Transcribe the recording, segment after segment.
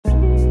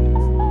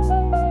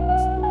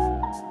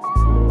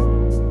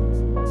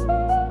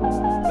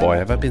Boy,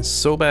 have I been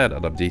so bad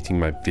at updating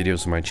my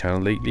videos on my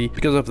channel lately.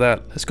 Because of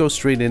that, let's go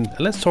straight in and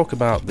let's talk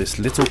about this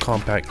little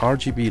compact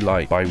RGB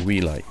light by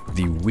Weeylite,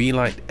 the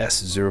Weeylite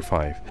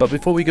S05. But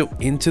before we go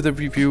into the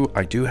review,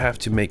 I do have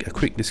to make a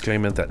quick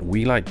disclaimer that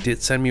Weeylite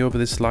did send me over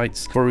these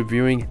lights for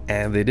reviewing,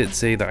 and they did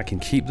say that I can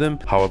keep them.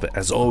 However,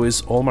 as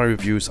always, all my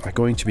reviews are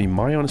going to be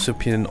my honest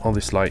opinion on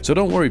this light, so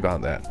don't worry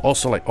about that.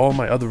 Also, like all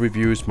my other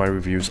reviews, my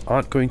reviews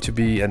aren't going to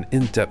be an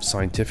in-depth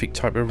scientific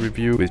type of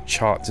review with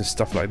charts and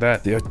stuff like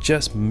that. They are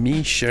just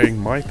me sharing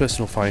my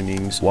personal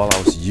findings while I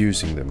was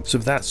using them. So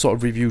if that sort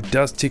of review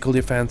does tickle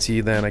your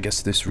fancy, then I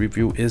guess this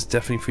review is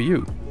definitely for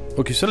you.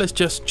 Okay, so let's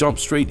just jump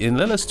straight in.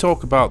 Let's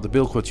talk about the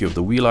build quality of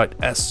the Weeylite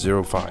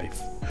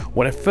S05.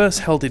 When I first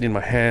held it in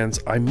my hands,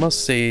 I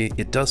must say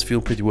it does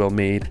feel pretty well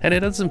made, and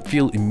it doesn't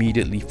feel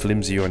immediately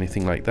flimsy or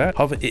anything like that.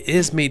 However, it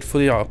is made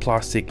fully out of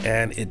plastic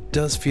and it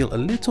does feel a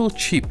little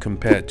cheap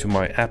compared to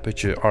my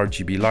Aputure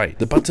RGB light.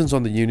 The buttons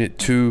on the unit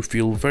too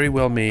feel very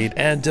well made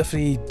and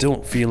definitely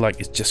don't feel like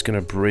it's just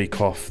gonna break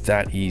off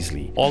that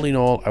easily. All in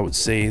all, I would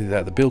say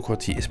that the build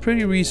quality is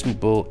pretty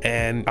reasonable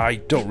and I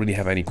don't really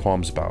have any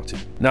qualms about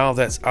it. Now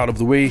that's out of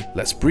the way,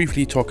 let's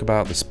briefly talk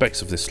about the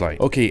specs of this light.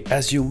 Okay,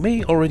 as you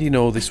may already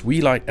know, this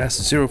Weeylite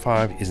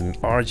S05 is an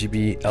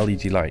RGB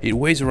LED light. It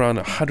weighs around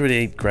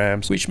 108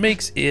 grams, which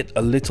makes it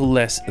a little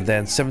less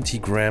than 70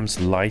 grams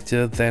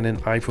lighter than an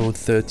iPhone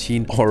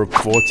 13 or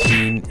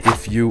 14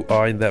 if you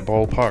are in that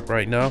ballpark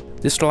right now.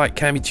 This light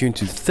can be tuned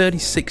to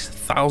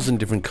 36,000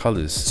 different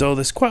colors, so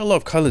there's quite a lot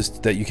of colors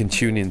that you can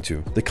tune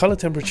into. The color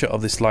temperature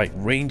of this light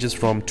ranges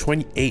from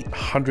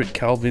 2800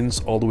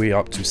 kelvins all the way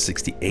up to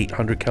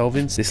 6800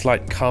 kelvins. This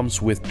light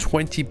comes with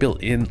 20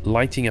 built-in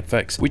lighting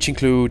effects, which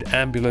include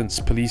ambulance,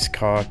 police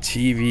car,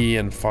 TV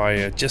and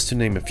fire, just to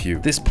name a few.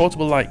 This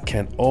portable light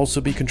can also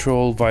be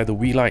controlled via the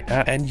Weeylite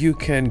app, and you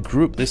can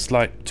group this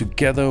light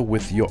together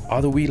with your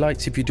other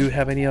Weeylites if you do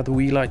have any other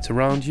Weeylites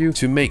around you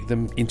to make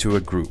them into a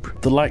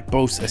group. The light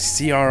boasts a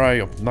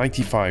CRI of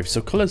 95,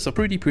 so colors are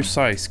pretty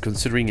precise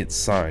considering its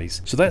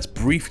size. So that's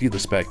briefly the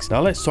specs.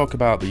 Now let's talk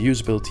about the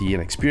usability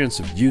and experience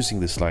of using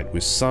this light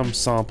with some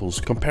samples,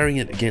 comparing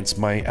it against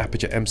my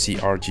Aputure MC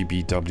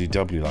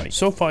RGBWW light.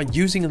 So far,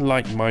 using the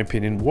light in my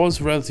opinion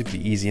was relatively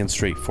easy and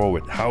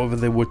straightforward. However,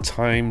 there were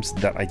times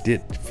that I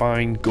did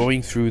find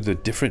going through the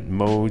different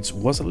modes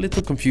was a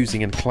little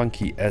confusing and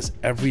clunky, as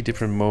every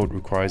different mode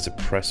requires a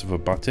press of a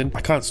button.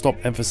 I can't stop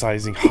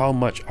emphasizing how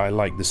much I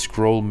like the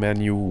scroll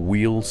menu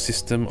wheel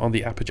system on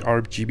the Aputure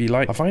RGB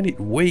light. I find it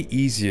way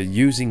easier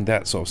using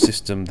that sort of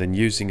system than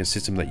using a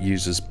system that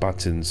uses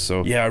buttons.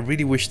 So yeah, I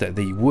really wish that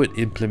they would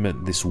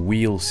implement this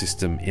wheel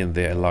system in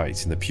their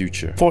lights in the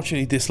future.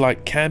 Fortunately, this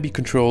light can be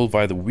controlled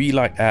via the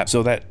Weeylite app,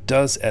 so that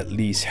does at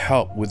least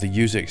help with the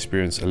user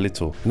experience a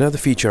little. Another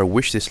feature I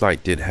wish this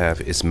light did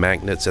have is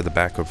magnets at the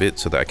back of it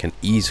so that I can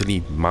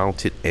easily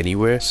mount it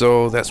anywhere.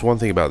 So that's one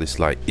thing about this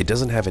light. It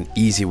doesn't have an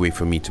easy way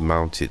for me to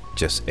mount it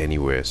just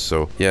anywhere.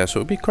 So yeah, so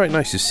it'd be quite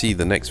nice to see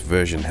the next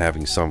version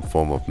having some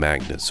form of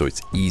magnet so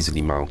it's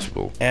easily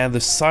mountable. And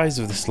the size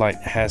of this light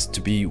has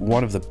to be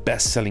one of the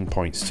best selling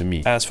points to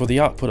me. As for the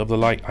output of the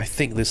light, I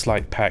think this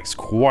light packs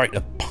quite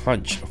a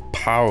punch of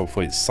power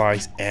for its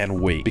size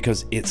and weight,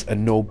 because it's a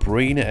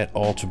no-brainer at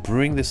all to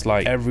bring this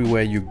light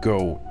everywhere you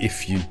go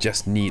if you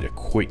just need a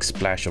quick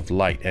splash of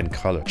light and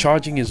color.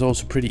 Charging is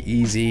also pretty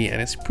easy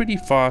and it's pretty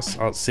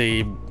fast. I'd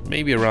say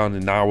maybe around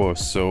an hour or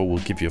so will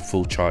give you a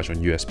full charge on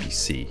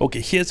USB-C.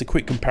 Okay, here's a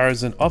quick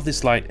comparison of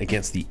this light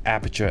against the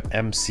Aputure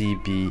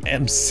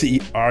MC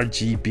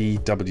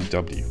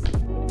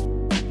RGBWW.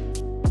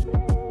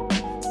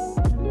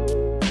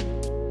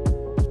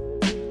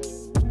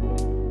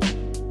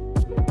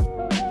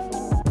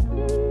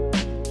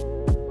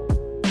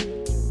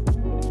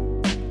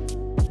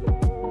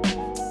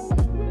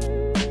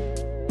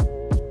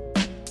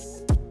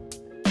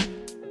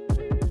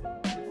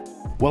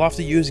 Well,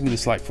 after using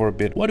this light for a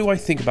bit, what do I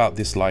think about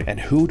this light and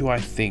who do I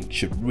think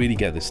should really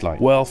get this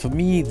light? Well, for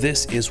me,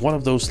 this is one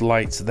of those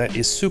lights that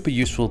is super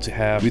useful to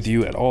have with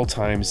you at all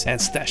times and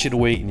stash it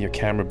away in your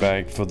camera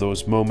bag for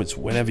those moments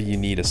whenever you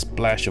need a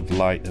splash of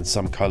light and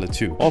some color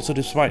too. Also,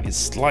 despite its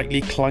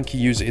slightly clunky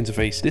user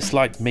interface, this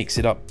light makes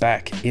it up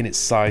back in its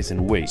size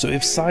and weight. So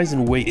if size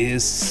and weight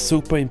is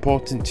super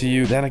important to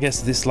you, then I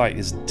guess this light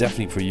is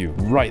definitely for you.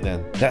 Right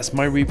then, that's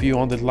my review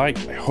on the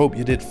light. I hope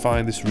you did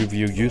find this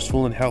review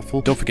useful and helpful.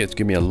 Don't forget to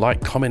give me a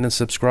like, comment and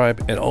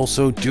subscribe, and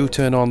also do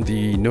turn on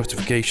the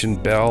notification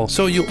bell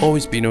so you'll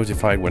always be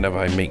notified whenever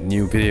I make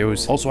new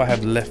videos. Also, I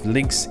have left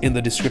links in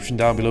the description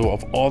down below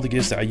of all the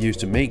gears that I use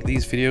to make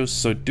these videos,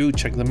 so do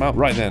check them out.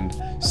 Right then,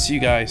 see you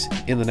guys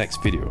in the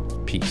next video.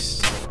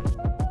 Peace.